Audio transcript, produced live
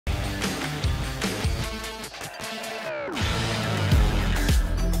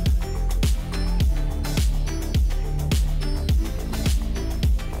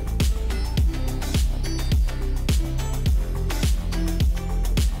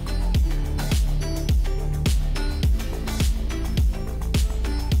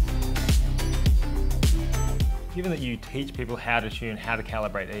Given that you teach people how to tune, how to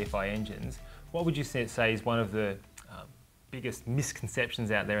calibrate EFI engines, what would you say is one of the biggest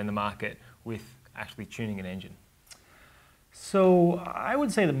misconceptions out there in the market with actually tuning an engine? So I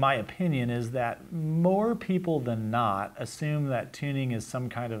would say that my opinion is that more people than not assume that tuning is some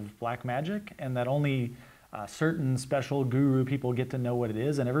kind of black magic and that only certain special guru people get to know what it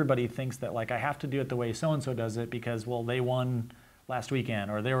is, and everybody thinks that like I have to do it the way so-and-so does it because, well, they won last weekend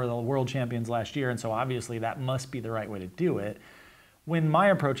or they were the world champions last year, and so obviously that must be the right way to do it. When my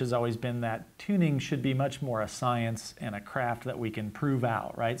approach has always been that tuning should be much more a science and a craft that we can prove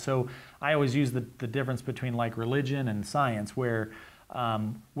out, right? So I always use the difference between like religion and science, where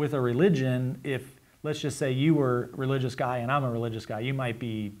with a religion, if let's just say you were a religious guy and I'm a religious guy, you might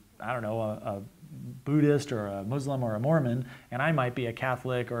be, I don't know, a Buddhist or a Muslim or a Mormon, and I might be a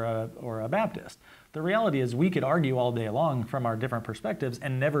Catholic or a Baptist. The reality is we could argue all day long from our different perspectives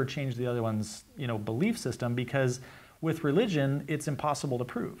and never change the other one's, belief system, because with religion, it's impossible to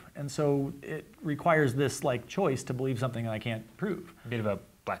prove. And so it requires this like choice to believe something that I can't prove. A bit of a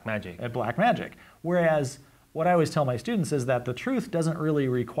black magic. A black magic. Whereas what I always tell my students is that the truth doesn't really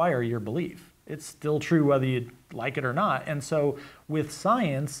require your belief. It's still true whether you like it or not. And so with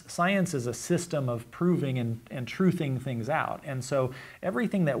science, science is a system of proving and truthing things out. And so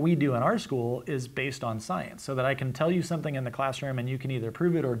everything that we do in our school is based on science, so that I can tell you something in the classroom and you can either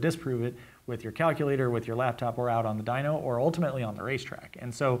prove it or disprove it with your calculator, with your laptop, or out on the dyno, or ultimately on the racetrack.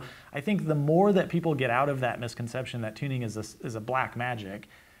 And so I think the more that people get out of that misconception that tuning is a black magic,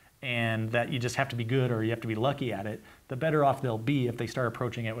 and that you just have to be good or you have to be lucky at it, the better off they'll be if they start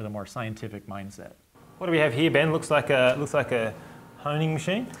approaching it with a more scientific mindset. What do we have here, Ben? Looks like a honing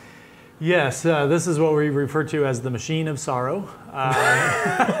machine. Yes, this is what we refer to as the machine of sorrow.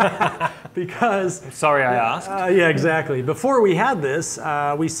 Because... Sorry I asked. Yeah, exactly. Before we had this,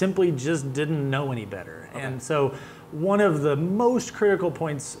 we simply just didn't know any better. Okay. And so one of the most critical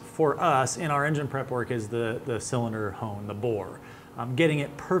points for us in our engine prep work is the cylinder hone, the bore. Getting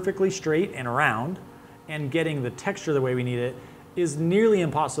it perfectly straight and round and getting the texture the way we need it is nearly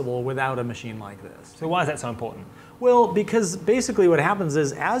impossible without a machine like this. So why is that so important? Well, because basically what happens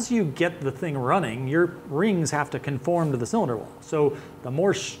is as you get the thing running, your rings have to conform to the cylinder wall. So the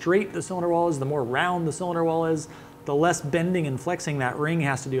more straight the cylinder wall is, the more round the cylinder wall is, the less bending and flexing that ring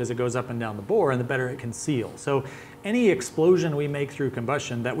has to do as it goes up and down the bore, and the better it can seal. So any explosion we make through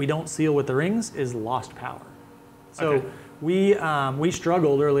combustion that we don't seal with the rings is lost power. So okay. We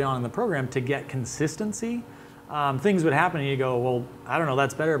struggled early on in the program to get consistency. Things would happen and you go, well, I don't know,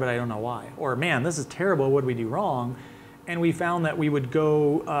 that's better, but I don't know why. Or, man, this is terrible, what did we do wrong? And we found that we would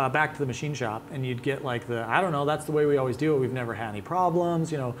go back to the machine shop and you'd get like I don't know, that's the way we always do it, we've never had any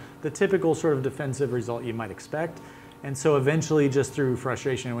problems, the typical sort of defensive result you might expect. And so eventually, just through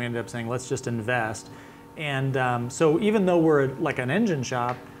frustration, we ended up saying, let's just invest. And so even though we're like an engine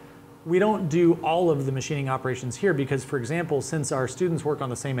shop, we don't do all of the machining operations here because, for example, since our students work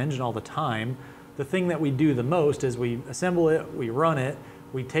on the same engine all the time, the thing that we do the most is we assemble it, we run it,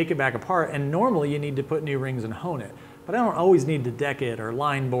 we take it back apart, and normally you need to put new rings and hone it. But I don't always need to deck it or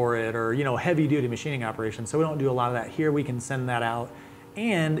line bore it or heavy-duty machining operations, so we don't do a lot of that here. We can send that out,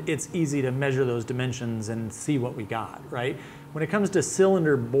 and it's easy to measure those dimensions and see what we got, right? When it comes to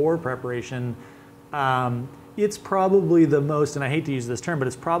cylinder bore preparation, it's probably the most, and I hate to use this term, but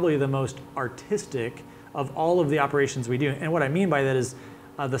it's probably the most artistic of all of the operations we do. And what I mean by that is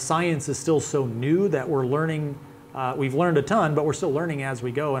the science is still so new that we're learning, we've learned a ton, but we're still learning as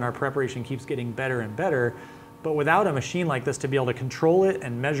we go, and our preparation keeps getting better and better. But without a machine like this to be able to control it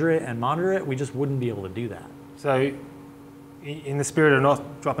and measure it and monitor it, we just wouldn't be able to do that. So in the spirit of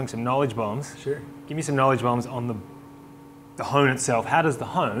not dropping some knowledge bombs, sure. Give me some knowledge bombs on the hone itself. How does the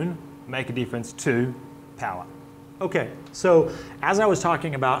hone make a difference to power? Okay, so as I was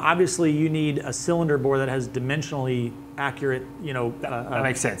talking about, obviously you need a cylinder bore that has dimensionally accurate, that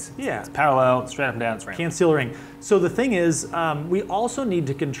makes sense. Yeah. It's parallel, straight up and down, it's round. Can't seal a ring. So the thing is, we also need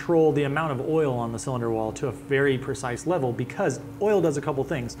to control the amount of oil on the cylinder wall to a very precise level, because oil does a couple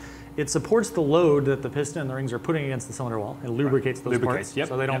things. It supports the load that the piston and the rings are putting against the cylinder wall. It lubricates those parts,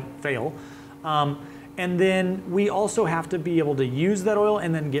 so they don't fail. And then we also have to be able to use that oil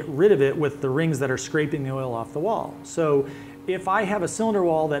and then get rid of it with the rings that are scraping the oil off the wall. So if I have a cylinder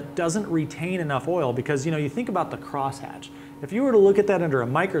wall that doesn't retain enough oil, because you think about the crosshatch. If you were to look at that under a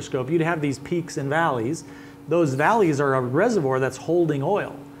microscope, you'd have these peaks and valleys. Those valleys are a reservoir that's holding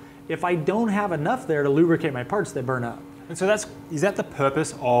oil. If I don't have enough there to lubricate my parts, they burn up. And so is that the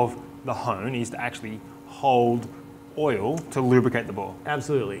purpose of the hone, is to actually hold oil to lubricate the bore?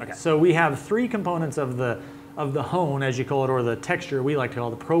 Absolutely. Okay. So we have three components of the of the hone, as you call it, or the texture, we like to call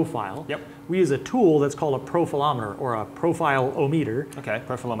the profile. Yep. We use a tool that's called a profilometer or a profilometer. Okay,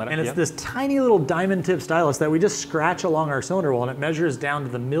 profilometer. And it's this tiny little diamond tip stylus that we just scratch along our cylinder wall, and it measures down to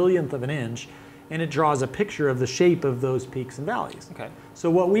the millionth of an inch, and it draws a picture of the shape of those peaks and valleys. Okay. So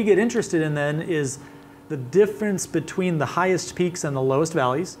what we get interested in then is the difference between the highest peaks and the lowest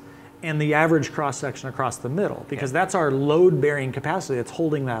valleys, and the average cross section across the middle, because that's our load bearing capacity that's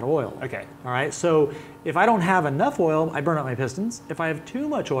holding that oil. Okay. All right, so if I don't have enough oil, I burn up my pistons. If I have too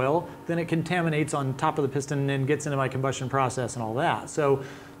much oil, then it contaminates on top of the piston and gets into my combustion process and all that. So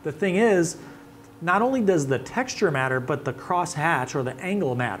the thing is, not only does the texture matter, but the cross hatch or the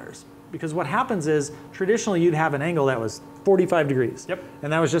angle matters. Because what happens is, traditionally you'd have an angle that was 45 degrees. Yep.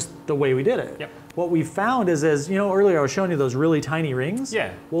 And that was just the way we did it. Yep. What we found is, as you know, earlier I was showing you those really tiny rings.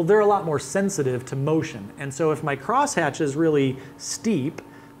 Yeah. Well, they're a lot more sensitive to motion. And so if my crosshatch is really steep,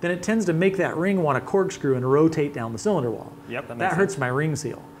 then it tends to make that ring want to corkscrew and rotate down the cylinder wall. Yep, that hurts my ring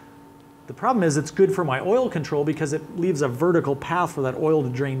seal. The problem is it's good for my oil control because it leaves a vertical path for that oil to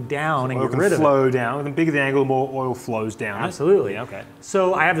drain down and get rid of it. Flow down. The bigger the angle, the more oil flows down. Absolutely. Yeah, okay.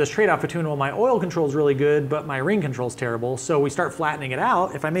 So I have this trade-off between, well, my oil control is really good, but my ring control is terrible. So we start flattening it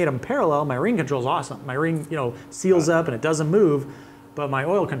out. If I made them parallel, my ring control is awesome. My ring, seals up and it doesn't move, but my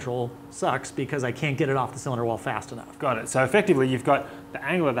oil control sucks because I can't get it off the cylinder wall fast enough. Got it. So effectively, you've got the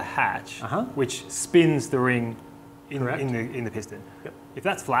angle of the hatch, which spins the ring in the piston. Yep. If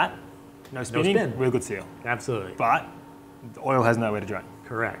that's flat, no spinning, real good seal. Absolutely. But the oil has nowhere to drain.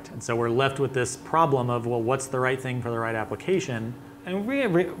 Correct. And so we're left with this problem of, well, what's the right thing for the right application? And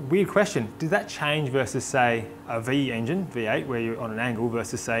weird question, does that change versus, say, a V engine, V8, where you're on an angle,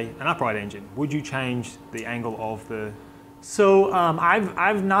 versus, say, an upright engine? Would you change the angle of the... So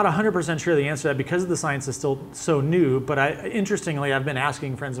I'm not 100% sure the answer to that because the science is still so new, but interestingly, I've been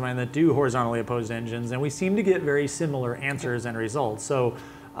asking friends of mine that do horizontally opposed engines, and we seem to get very similar answers and results. So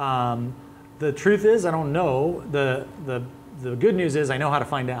the truth is, I don't know. The good news is I know how to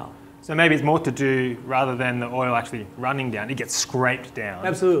find out. So maybe it's more to do, rather than the oil actually running down, it gets scraped down.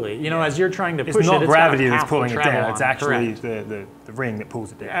 Absolutely. As you're trying to push it, it's not gravity that's got a path pulling to it travel down. on. It's actually the ring that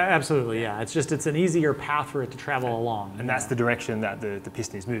pulls it down. Absolutely, yeah. It's an easier path for it to travel along. And that's the direction that the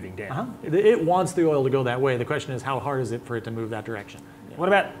piston is moving down. It wants the oil to go that way. The question is, how hard is it for it to move that direction? Yeah. What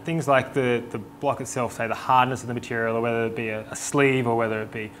about things like the block itself, say the hardness of the material, or whether it be a sleeve, or whether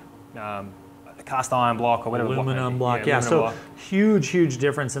it be a cast iron block, or whatever. Aluminum block, yeah. So huge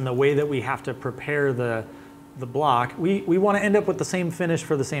difference in the way that we have to prepare the block. We want to end up with the same finish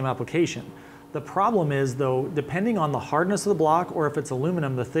for the same application. The problem is, though, depending on the hardness of the block, or if it's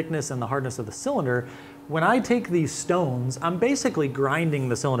aluminum, the thickness and the hardness of the cylinder, when I take these stones, I'm basically grinding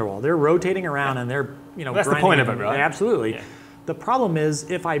the cylinder wall. They're rotating around and they're, that's the point of it, right? Absolutely. Yeah. The problem is,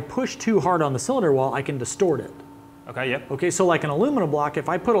 if I push too hard on the cylinder wall, I can distort it. Okay, yep. Okay, so like an aluminum block, if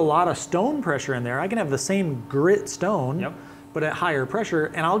I put a lot of stone pressure in there, I can have the same grit stone, but at higher pressure,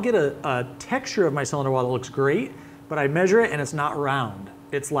 and I'll get a texture of my cylinder wall that looks great, but I measure it and it's not round.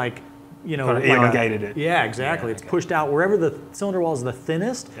 It's like, kind of elongated it. Yeah, exactly. It's pushed out. Wherever the cylinder wall is the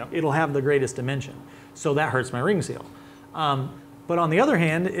thinnest, it'll have the greatest dimension. So that hurts my ring seal. But on the other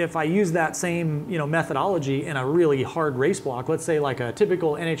hand, if I use that same methodology in a really hard race block, let's say like a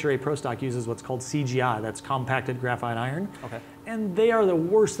typical NHRA Pro Stock uses what's called CGI, that's compacted graphite iron. Okay. And they are the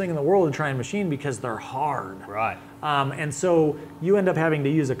worst thing in the world to try and machine because they're hard. Right. And so you end up having to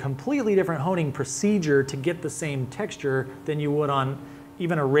use a completely different honing procedure to get the same texture than you would on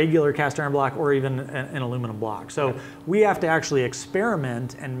even a regular cast iron block or even an aluminum block. So we have to actually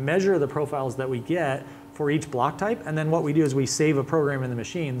experiment and measure the profiles that we get for each block type, and then what we do is we save a program in the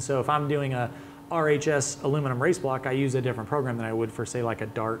machine. So if I'm doing a RHS aluminum race block, I use a different program than I would for, say, like a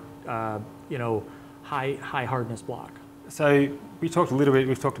Dart, high hardness block. So we talked a little bit.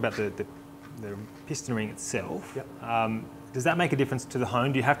 We've talked about the piston ring itself. Yep. Does that make a difference to the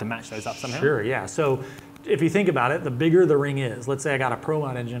hone? Do you have to match those up somehow? Sure. Yeah. So if you think about it, the bigger the ring is, let's say I got a Pro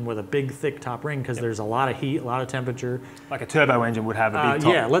Mod engine with a big, thick top ring because there's a lot of heat, a lot of temperature. Like a turbo engine would have a big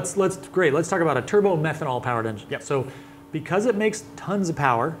top. Yeah, let's talk about a turbo methanol powered engine. Yep. So because it makes tons of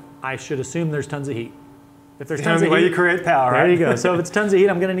power, I should assume there's tons of heat. If there's tons of heat, you create power, there right? you go. So if it's tons of heat,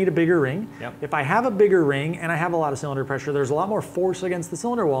 I'm going to need a bigger ring. Yep. If I have a bigger ring and I have a lot of cylinder pressure, there's a lot more force against the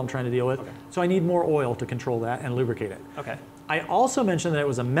cylinder wall I'm trying to deal with. Okay. So I need more oil to control that and lubricate it. Okay. I also mentioned that it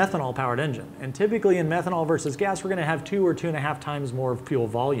was a methanol powered engine. And typically in methanol versus gas, we're going to have 2 or 2.5 times more fuel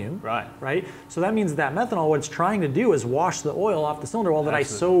volume. Right. Right? So that means that methanol, what it's trying to do is wash the oil off the cylinder wall that I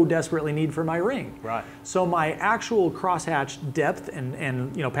so desperately need for my ring. Right. So my actual crosshatch depth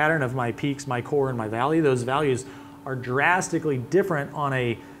and pattern of my peaks, my core, and my valley, those values are drastically different on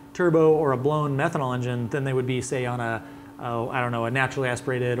a turbo or a blown methanol engine than they would be, say, on a, I don't know, a naturally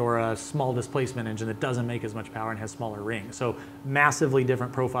aspirated or a small displacement engine that doesn't make as much power and has smaller rings. So massively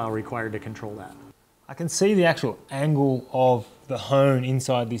different profile required to control that. I can see the actual angle of the hone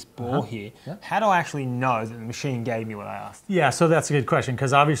inside this bore here. Yeah. How do I actually know that the machine gave me what I asked? Yeah, so that's a good question,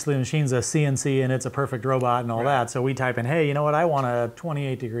 because obviously the machine's a CNC and it's a perfect robot and all that. So we type in, hey, you know what, I want a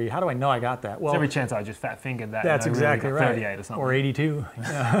 28 degree. How do I know I got that? Well, there's every chance I just fat fingered that. That's exactly really right. 38 or something. Or 82.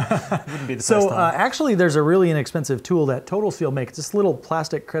 Yeah. Wouldn't be the first time. Actually, there's a really inexpensive tool that Total Seal makes. This little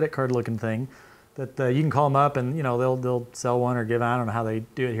plastic credit card looking thing that you can call them up and they'll sell one or give. I don't know how they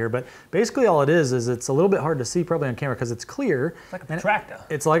do it here, but basically all it is it's a little bit hard to see probably on camera because it's clear. It's like a protractor.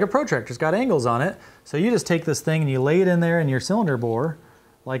 It's like a protractor. It's got angles on it. So you just take this thing and you lay it in there in your cylinder bore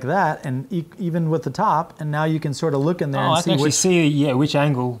like that, and even with the top, and now you can sort of look in there and see which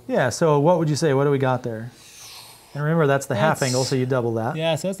angle. Yeah. So what would you say? What do we got there? And remember, that's the half angle, so you double that.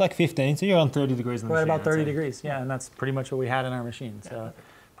 Yeah, so it's like 15. So you're on 30 degrees on the machine. Right about 30 degrees. Yeah, and that's pretty much what we had in our machine. So.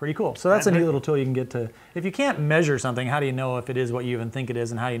 Pretty cool. So that's a neat little tool you can get to. If you can't measure something, how do you know if it is what you even think it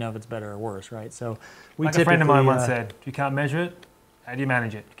is, and how do you know if it's better or worse, right? So we like a friend of mine once said, if you can't measure it, how do you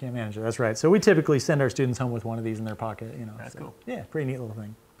manage it? You can't manage it, that's right. So we typically send our students home with one of these in their pocket. That's cool. Yeah, pretty neat little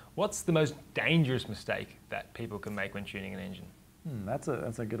thing. What's the most dangerous mistake that people can make when tuning an engine? That's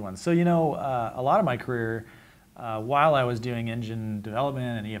a good one. So a lot of my career, while I was doing engine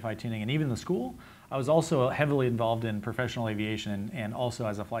development and EFI tuning and even the school, I was also heavily involved in professional aviation and also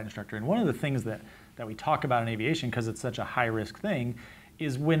as a flight instructor. And one of the things that we talk about in aviation, because it's such a high-risk thing,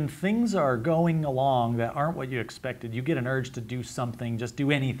 is when things are going along that aren't what you expected, you get an urge to do something, just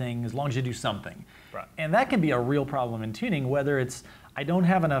do anything, as long as you do something. Right. And that can be a real problem in tuning, whether it's, I don't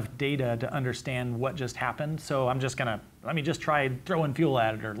have enough data to understand what just happened, so I'm just gonna, let me just try throwing fuel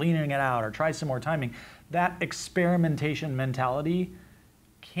at it or leaning it out or try some more timing. That experimentation mentality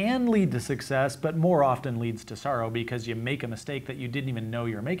can lead to success, but more often leads to sorrow because you make a mistake that you didn't even know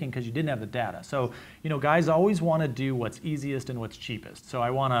you were making because you didn't have the data. So, guys always want to do what's easiest and what's cheapest. So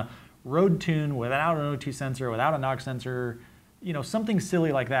I want to road tune without an O2 sensor, without a NOx sensor, something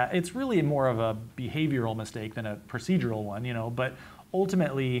silly like that. It's really more of a behavioral mistake than a procedural one, but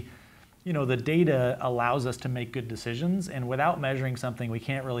ultimately, the data allows us to make good decisions, and without measuring something, we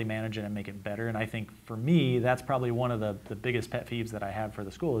can't really manage it and make it better. And I think for me, that's probably one of the biggest pet peeves that I have for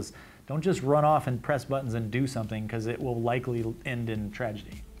the school is don't just run off and press buttons and do something, because it will likely end in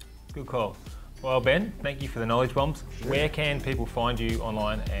tragedy. Good call. Well, Ben, thank you for the knowledge bombs. Sure. Where can people find you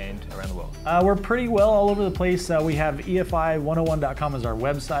online and around the world? We're pretty well all over the place. We have EFI101.com as our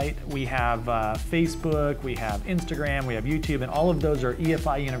website. We have Facebook, we have Instagram, we have YouTube, and all of those are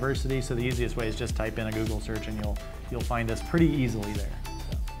EFI University. So the easiest way is just type in a Google search and you'll find us pretty easily there.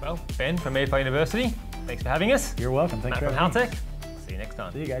 Well, Ben from EFI University, thanks for having us. You're welcome. Thanks Matt for from having me. Haltech. See you next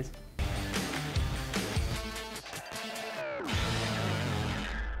time. See you guys.